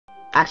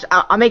Actually,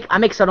 I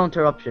make subtle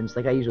interruptions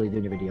like I usually do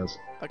in your videos.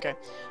 Okay.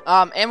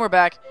 And we're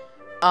back.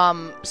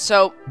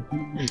 So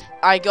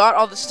I got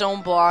all the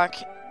stone block,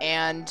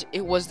 and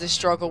it was the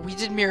struggle. We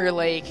did Mirror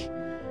Lake,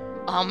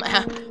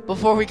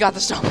 before we got the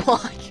stone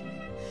block,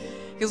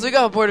 because we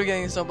got bored of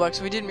getting the stone block.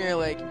 So we did Mirror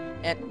Lake,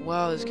 and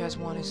wow, this guy's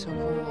wand is so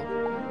cool.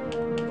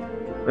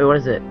 Wait, what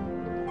is it?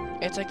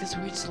 It's like this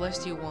weird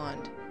celestial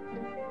wand.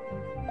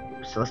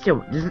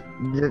 Celestial?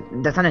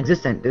 That's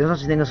non-existent. There's no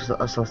such thing as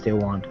a celestial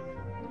wand.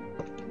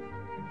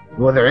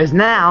 Well, there is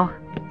now.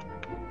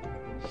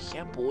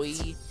 Yeah, boy.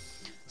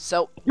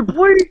 So. Your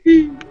boy.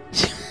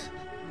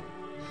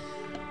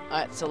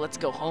 Alright, so let's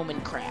go home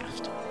and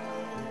craft.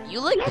 You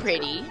look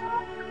pretty.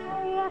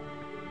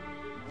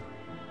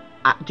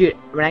 Dude,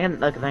 when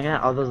I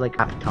get all those like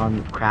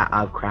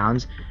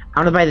crowns, I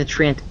want to buy the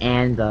Trant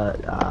and the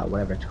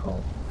whatever it's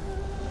called.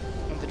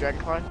 The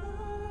dragonfly.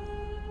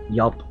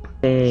 Yup.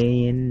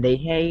 And they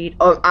hate.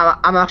 Oh,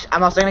 I'm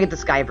also gonna get the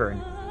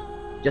Skyburn,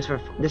 just for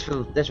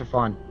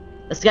fun.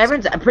 The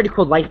Skyburn's a pretty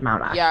cool life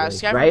mount, actually. Yeah,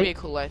 Skyburn right? would be a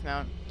cool life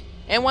mount.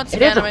 And once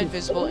again, I'm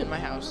invisible in my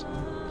house, so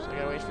I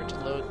gotta wait for it to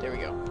load. There we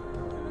go.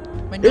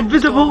 My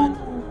Invisible.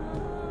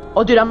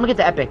 Oh, dude, I'm gonna get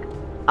the epic.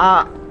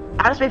 I'll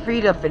just wait for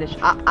you to finish.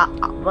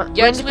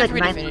 Yeah, just wait for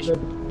me to finish.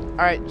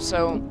 Alright,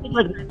 so.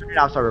 Like 900,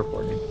 I'll start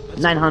recording.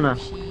 900.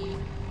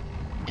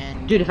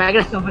 And dude, if I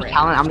get so much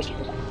talent, I'm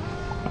gonna.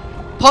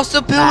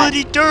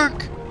 Possibility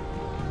Dirk!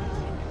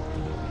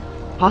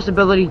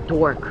 Possibility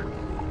Dork.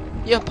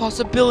 Yeah,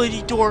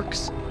 possibility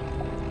dorks.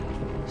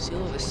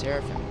 Seal of the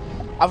Seraphim.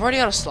 I've already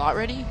got a slot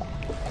ready.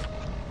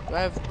 Do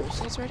I have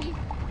slots ready?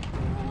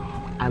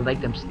 I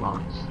like them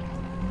slots.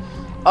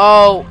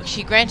 Oh,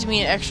 she granted me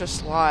an extra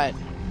slot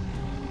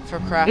for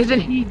crafting.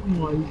 Isn't he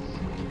nice?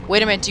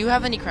 Wait a minute, do you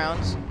have any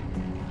crowns?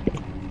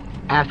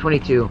 I have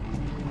 22.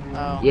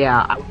 Oh.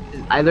 Yeah,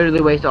 I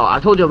literally waste all. I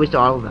told you I wasted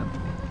all of them.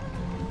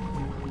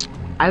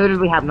 I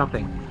literally have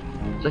nothing.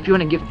 So if you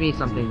want to gift me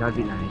something, that'd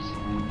be nice.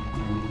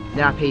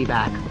 Then I'll pay you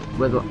back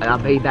with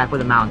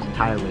the mounts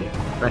entirely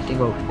for a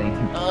single thing.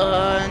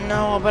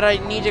 No, but I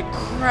need to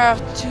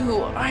craft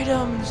 2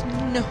 items.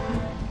 No.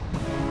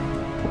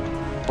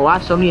 Oh, I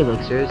have so many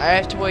elixirs. I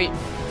have to wait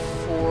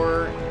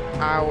 4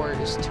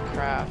 hours to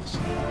craft.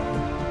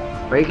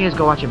 Or you can just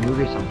go watch a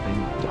movie or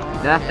something.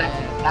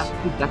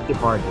 That's too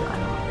hard, dude. I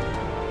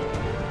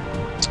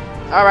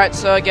know. Alright,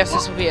 so I guess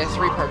this will be a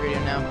 3-part video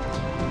now.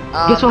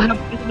 Guess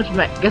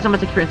how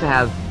much experience I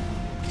have?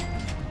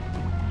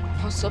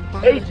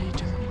 Possibility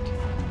Dirk.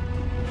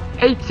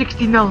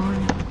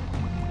 869.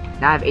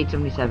 Now I have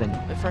 877.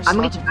 The first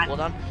slot's on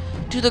cooldown.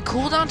 Dude, the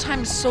cooldown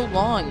time is so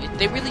long.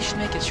 They really should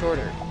make it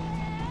shorter.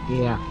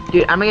 Yeah,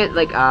 dude, I'm gonna get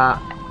like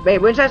wait,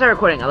 when should I start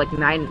recording? Like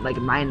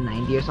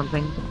 990 or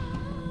something.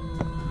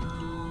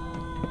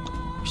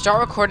 Start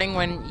recording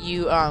when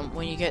you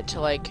get to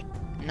like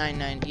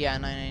 990. Yeah,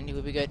 990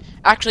 would be good.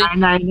 Actually,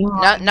 now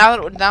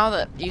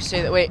that you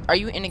say that, wait, are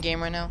you in a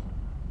game right now?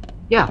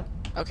 Yeah.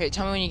 Okay,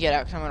 tell me when you get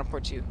out, 'cause I'm gonna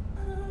report to you.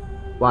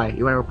 Why?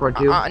 You want to record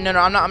too? No,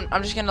 I'm not.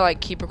 I'm just gonna like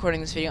keep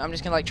recording this video. I'm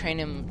just gonna like train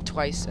him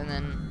twice, and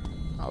then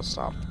I'll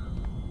stop.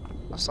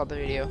 I'll stop the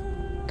video,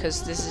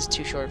 'cause this is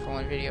too short for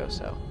one video.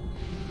 So.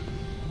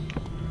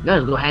 No,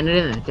 just go hand it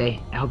in and say,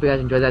 I hope you guys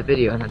enjoyed that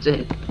video, and that's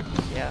it.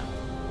 Yeah.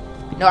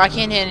 No, I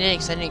can't hand it in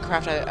because I didn't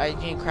craft. I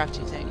didn't craft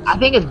 2 things. I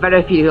think it's better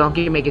if you don't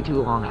make it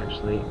too long,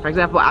 actually. For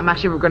example, I'm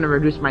actually going to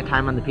reduce my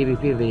time on the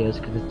PvP videos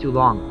because it's too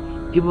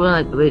long. People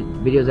don't like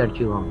videos that are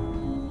too long.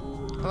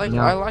 I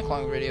like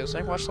long videos.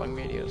 I watch long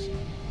videos.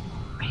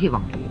 I hate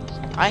long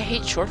videos. I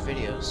hate short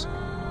videos.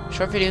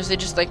 Short videos, they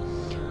just like,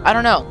 I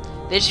don't know.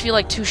 They just feel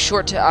like too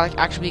short to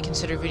actually be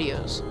considered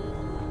videos.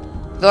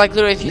 They're like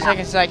literally a few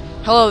seconds. It's like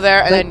hello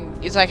there, and then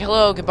it's like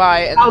hello,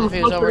 goodbye, and then the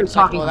video's over. It's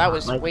like, well, that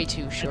was way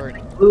too short.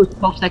 It was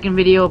 12-second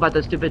video about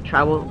the stupid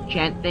travel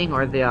chant thing,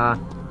 or the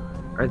other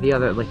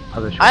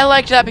other. I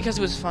liked that because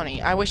it was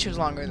funny. I wish it was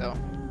longer though.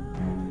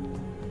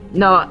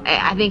 No,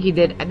 I think he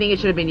did. I think it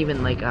should have been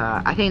even like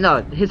I think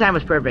no, his time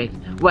was perfect.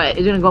 What?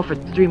 It's gonna go for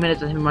 3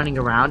 minutes of him running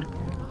around.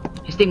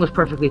 His thing was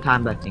perfectly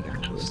timed, I think,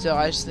 actually. Still,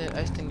 I think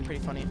it's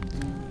pretty funny.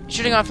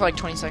 Shooting on for like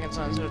 20 seconds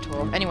on instead of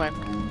 12. Anyway,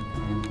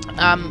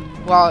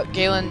 well,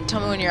 Galen, tell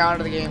me when you're out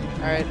of the game.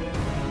 All right.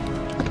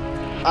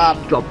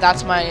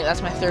 That's my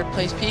 3rd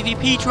place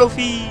PvP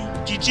trophy.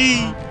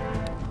 GG.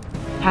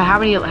 How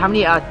many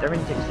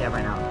urban tickets do you have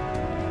right now?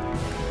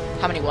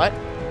 How many what?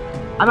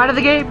 I'm out of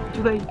the game.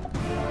 Too late.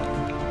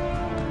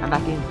 I'm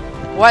back in.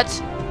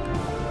 What?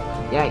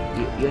 Yeah,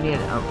 you only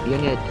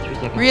had 3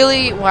 seconds.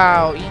 Really?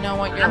 Wow. You know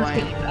what? You're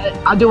lying.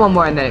 I'll do one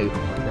more and then.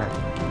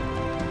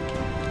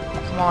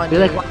 Come on,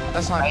 dude.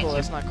 That's not cool.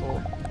 That's not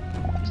cool.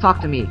 Just talk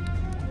to me.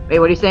 Wait,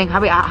 what are you saying? How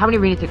many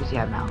arena tickets do you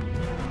have now?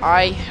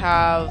 I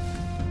have.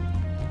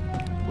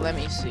 Let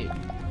me see.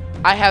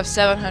 I have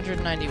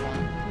 791.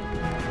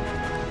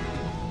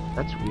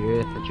 That's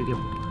weird. I thought you get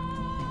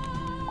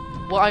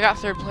more. Well, I got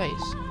 3rd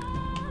place.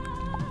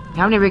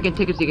 How many arena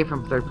tickets do you get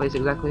from 3rd place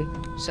exactly?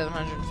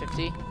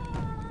 750.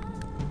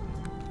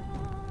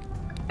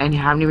 And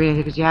how many arena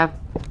tickets do you have?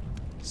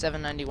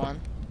 791.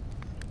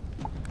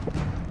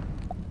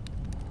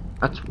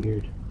 That's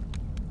weird.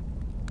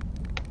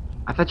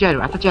 I thought you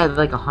had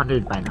like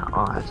 100 by now.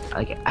 Oh, that's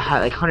like I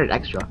had like 100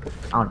 extra.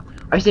 I don't know.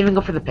 Are you saving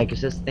up for the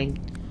Pegasus thing?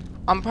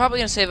 I'm probably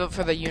gonna save up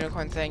for the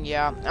unicorn thing.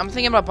 Yeah, I'm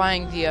thinking about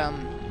buying the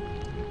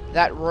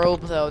that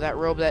robe though. That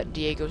robe that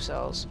Diego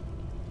sells.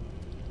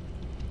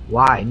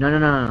 Why? No. I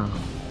don't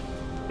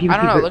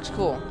know. It looks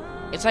cool.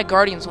 It's like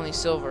Guardians, only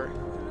silver,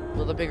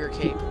 with a bigger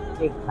cape.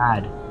 It's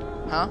bad.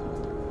 Huh?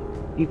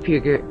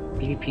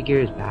 PvP gear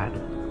is bad.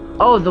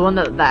 Oh, the one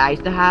that I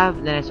used to have,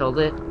 and then I sold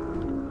it.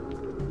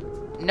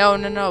 No.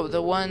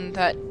 The one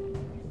that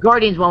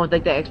Guardians one with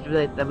like the extra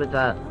with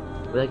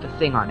like the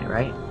thing on it,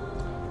 right?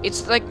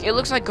 it's like it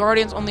looks like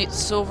Guardians, only it's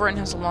silver and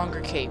has a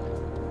longer cape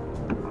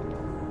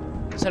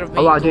instead of being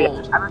Oh wow,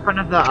 gold. dude! I'm in front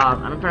of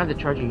the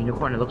Charger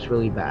Unicorn. It looks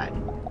really bad.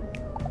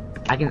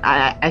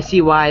 I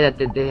see why that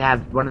they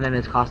have one of them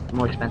is cost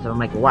more expensive. I'm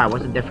like, wow,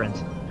 what's the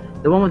difference?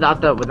 The one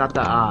without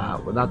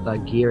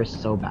the gear is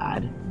so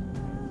bad.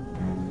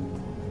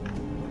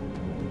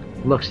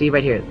 Look, see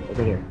right here,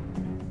 right here.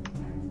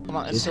 Hold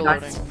on, it's still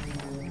loading.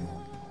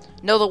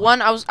 No, the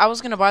one I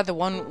was gonna buy the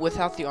one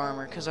without the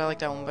armor because I like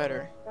that one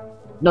better.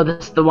 No,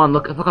 this is the one.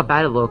 Look how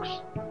bad it looks.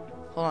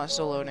 Hold on, it's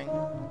still loading.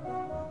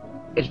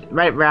 It's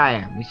right where I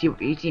am. You see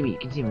me. You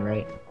can see me,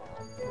 right?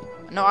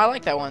 No, I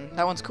like that one.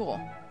 That one's cool.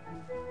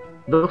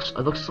 It looks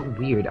so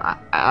weird.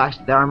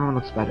 The armor one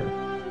looks better.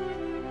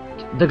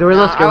 The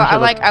gorilla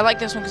skirmisher. I like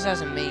this one because it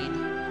has a maid.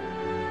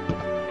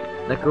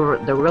 The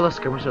gorilla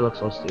skirmisher looks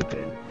so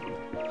stupid.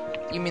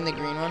 You mean the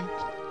green one?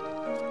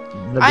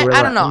 I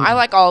don't know. I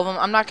like all of them.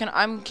 I'm not gonna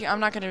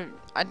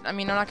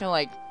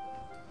like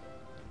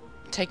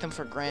take them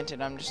for granted.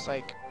 I'm just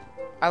like,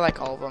 I like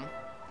all of them.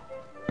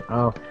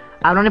 Oh,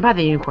 I would only buy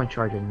the unicorn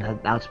charger, and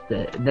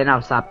then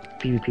I'll stop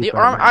PvP. The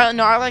armor,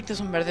 I like this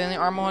one better than the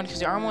armor one because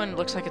the armor one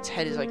looks like its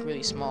head is like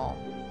really small.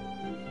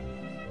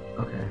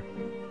 Okay.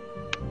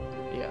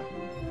 Yeah.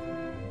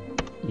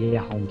 Yeah,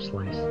 home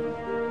slice.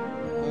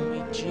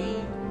 Homie G.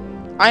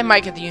 I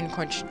might get the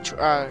unicorn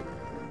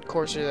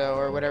courser though,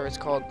 or whatever it's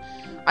called.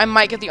 I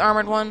might get the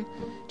armored one,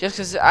 just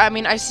because. I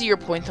mean, I see your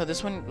point though.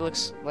 This one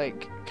looks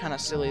like kind of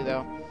silly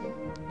though.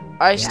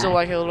 I still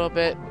like it a little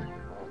bit.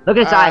 Look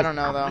at its eyes. I don't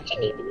know though.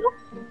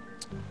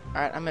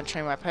 Alright, I'm gonna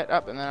train my pet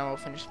up and then I will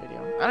finish the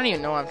video. I don't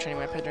even know I'm training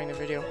my pet during the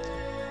video.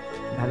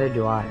 Neither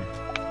do I.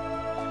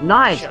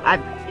 Nice! I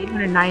have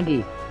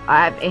 890.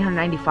 I have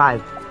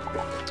 895.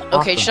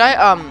 Okay,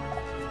 Awesome.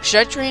 should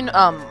I train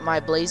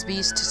my Blaze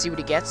Beast to see what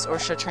he gets, or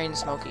should I train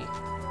Smokey?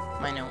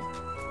 My gnome.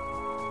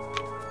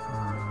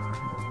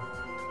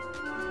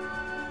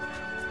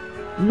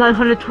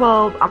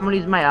 912. I'm gonna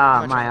use my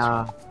I'm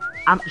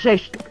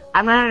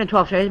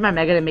 912. Should I use my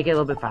mega to make it a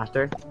little bit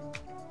faster?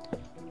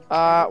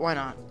 Why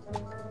not?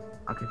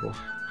 Okay, cool.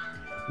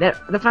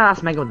 That's my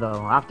last mega though.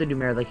 I'll have to do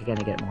Mirror Lake again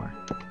to get more.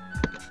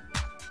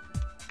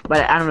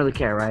 But I don't really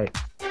care, right?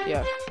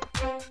 Yeah.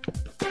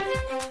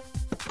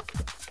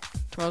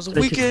 Tomorrow's the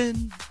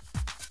weekend.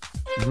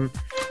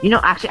 You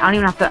know, actually, I don't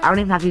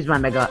even have to use my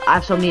mega. I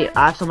have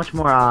so much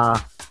more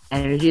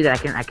energy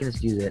that I can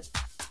just use it.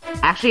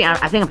 Actually,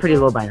 I think I'm pretty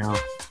low by now.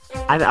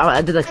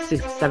 I did like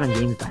 6-7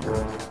 games by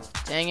now.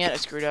 Dang it, I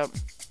screwed up.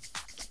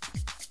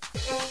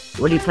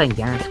 What are you playing,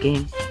 dance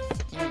game?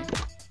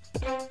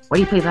 Why do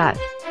you play that?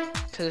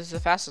 Because it's the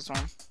fastest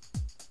one.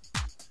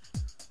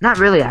 Not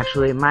really,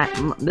 actually.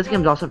 This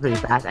game's also pretty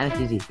fast and it's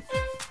easy.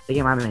 The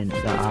game I'm in, the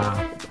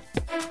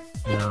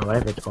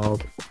whatever it's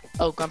called.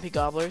 Oh, Grumpy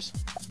Gobblers.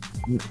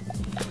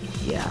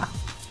 Yeah.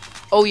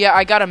 Oh yeah,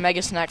 I got a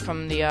mega snack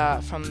from the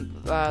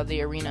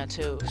arena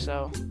too.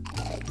 So.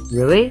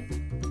 Really?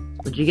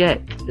 What'd you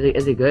get?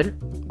 Is it good?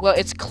 Well,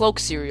 it's cloak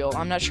cereal.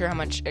 I'm not sure how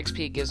much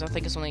XP it gives. I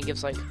think it only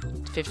gives like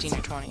 15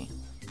 or 20.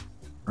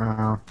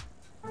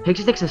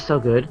 Pixie Sticks is so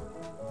good.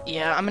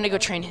 Yeah, I'm gonna go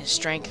train his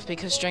strength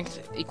because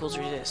strength equals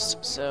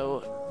resist.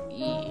 So,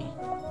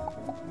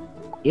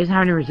 He doesn't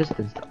have any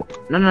resistance.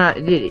 No,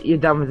 dude, you're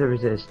done with the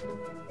resist.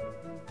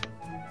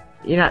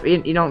 You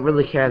don't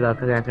really care though,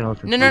 because I'm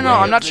gonna. No,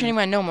 I'm not training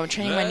my gnome. I'm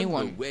training my new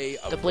one,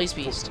 the Blaze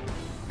Beast.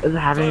 Does it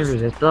have any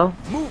resist though?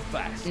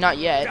 Not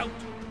yet.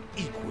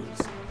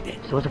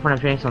 So what's the point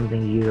of training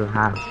something you don't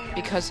have?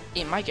 Because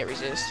it might get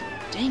resist.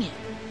 Dang it.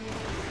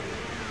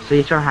 So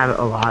you don't have it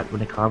a lot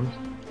when it comes?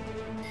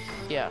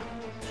 Yeah.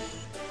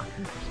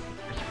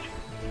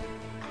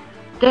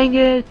 Dang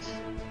it!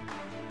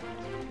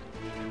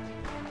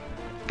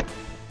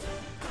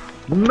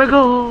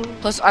 Mega!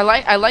 Plus,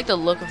 I like the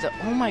look of the.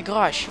 Oh my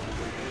gosh,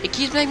 it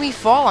keeps making me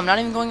fall. I'm not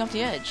even going off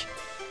the edge.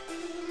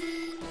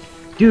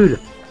 Dude,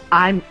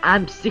 I'm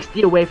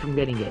 60 away from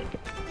getting it.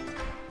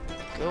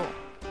 Go.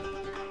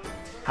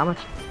 How much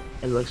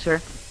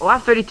elixir? Oh, I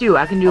have 32.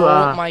 I can do.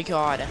 Oh my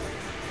god.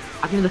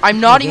 I can do the. I'm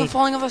not even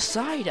falling off the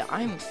side.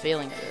 I'm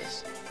failing at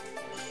this.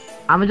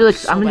 I'm gonna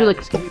do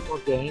like 3 more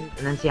games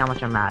and then see how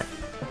much I'm at.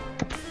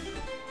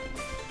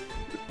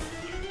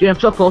 Dude, I'm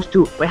so close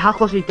to. Wait, how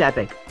close are you to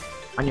epic?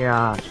 On your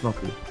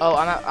Smokey. Oh,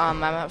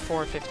 I'm at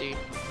 450.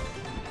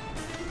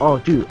 Oh,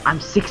 dude, I'm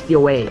 60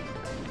 away.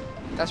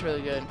 That's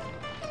really good.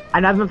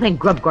 And I've been playing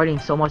Grub Guardian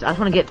so much. I just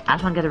want to get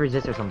the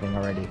resist or something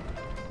already.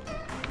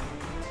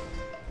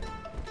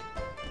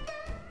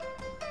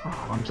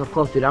 Oh, I'm so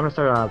close, dude. I'm gonna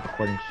start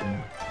recording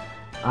soon.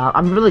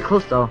 I'm really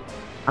close though.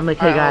 I'm like,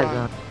 hey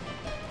Alright,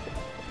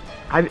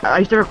 guys. Are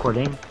you still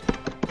recording?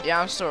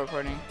 Yeah, I'm still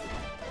recording.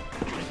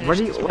 What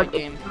do you? What?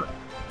 Game.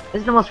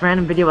 This is the most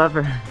random video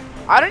ever.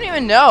 I don't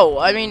even know.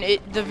 I mean,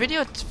 the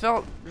video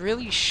felt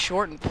really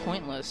short and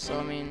pointless. So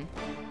I mean,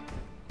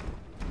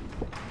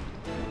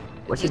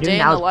 What it's you a doing day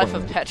in now the is life of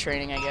pointless. pet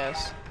training, I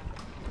guess.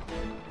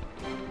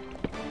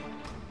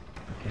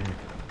 Okay.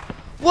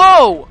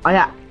 Whoa! Oh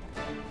yeah.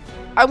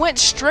 I went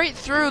straight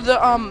through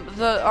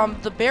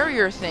the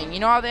barrier thing. You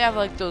know how they have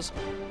like those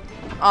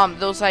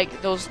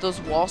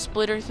wall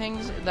splitter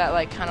things that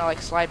like kind of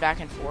like slide back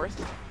and forth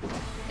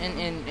in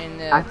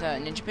the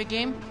Ninja Pig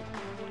game.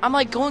 I'm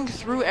like going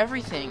through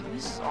everything.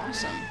 This is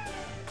awesome.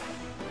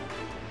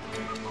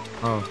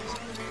 Oh.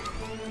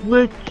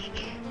 Which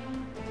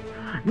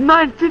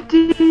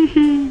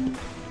 950.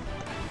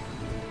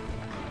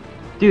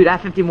 Dude, I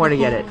have 50 more to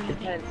get it.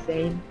 Isn't that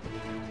insane?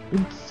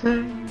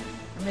 Insane.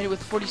 I made it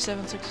with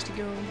 47 seconds to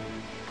go.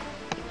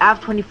 I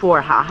have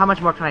 24. How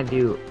much more can I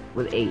do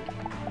with 8?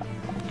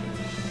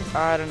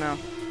 I don't know.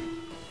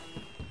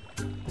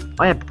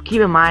 Oh yeah,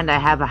 keep in mind I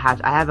have a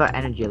hatch. I have an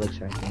energy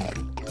elixir, I think.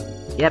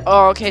 Yep.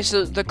 Oh, okay.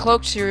 So the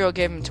cloaked cereal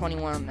gave him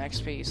 21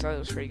 XP, so that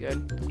was pretty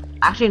good.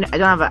 Actually, I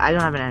don't have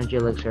an energy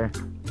elixir.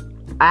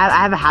 I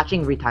have a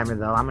hatching retimer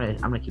though. I'm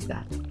gonna keep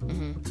that.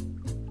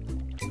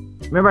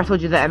 Remember I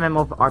told you the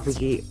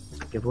MMORPG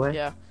giveaway?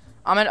 Yeah.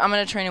 I'm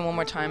gonna train it one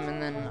more time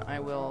and then I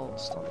will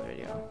stop the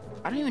video.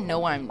 I don't even know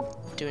why I'm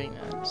doing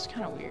that. It's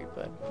kind of weird,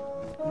 but.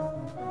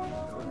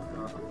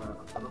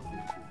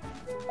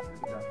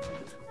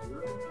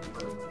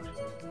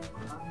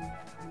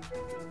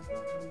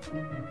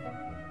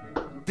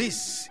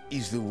 This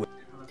is the way.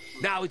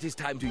 Now it is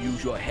time to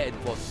use your head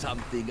for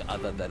something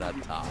other than a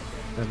target.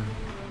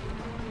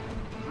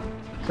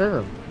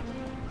 So.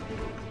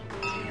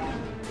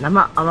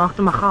 למה אמרת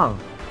מחר?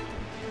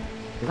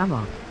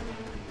 למה?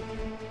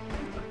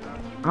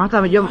 אמרת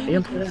יום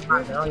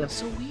It's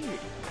so weird.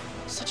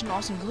 It's such an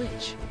awesome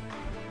glitch.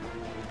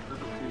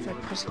 If I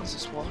press against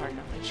this wall hard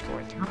enough, I just go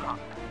right through.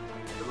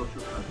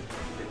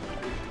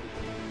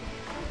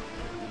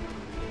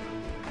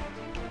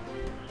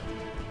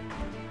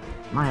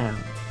 מה היה?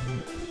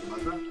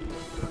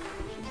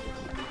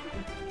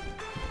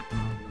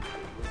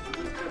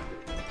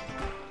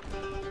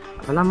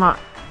 אבל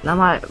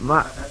למה,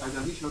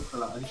 אני שואל אותך,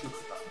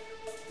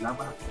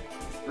 למה?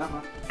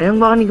 היום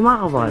כבר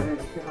נגמר אבל.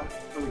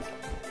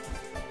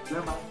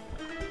 למה?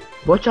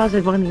 בעוד שעה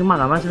זה כבר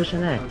נגמר, מה זה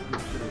משנה?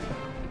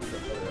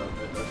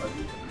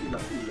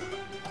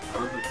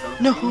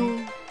 No!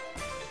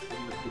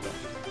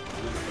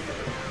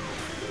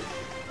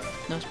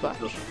 No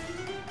splash.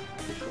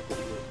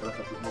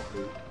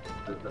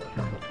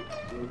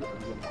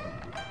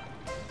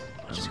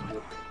 Just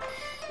go.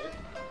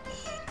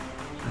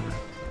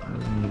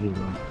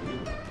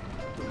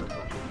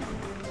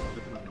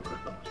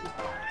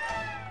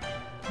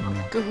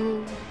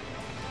 Go.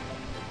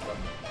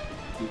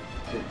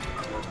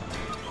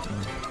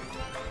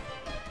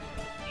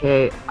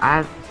 Okay,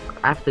 I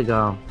have to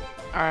go.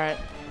 Alright.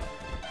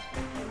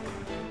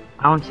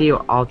 I won't see you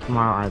all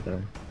tomorrow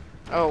either.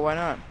 Oh, why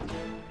not?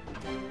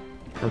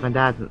 Because my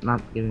dad's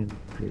not giving me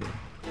food.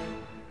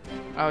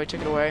 Oh, he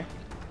took it away.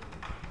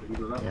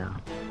 Yeah.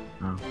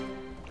 No.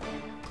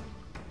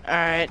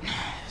 Alright.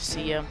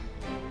 See ya.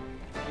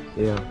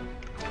 See ya.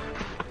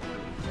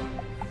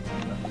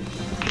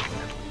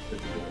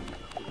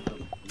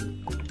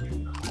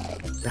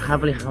 זה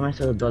חייב לי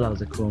 $15,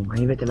 זה כלום.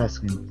 אני הבאתי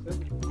ל-20.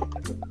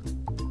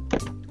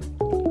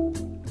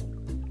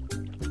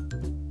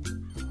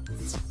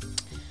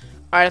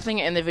 Alright, I think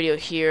I end the video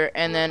here,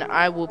 and then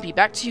I will be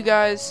back to you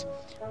guys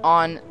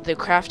on the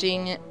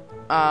crafting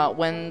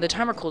when the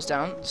timer cools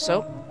down.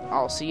 So,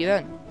 I'll see you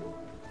then.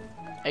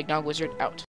 Eggnog Wizard out.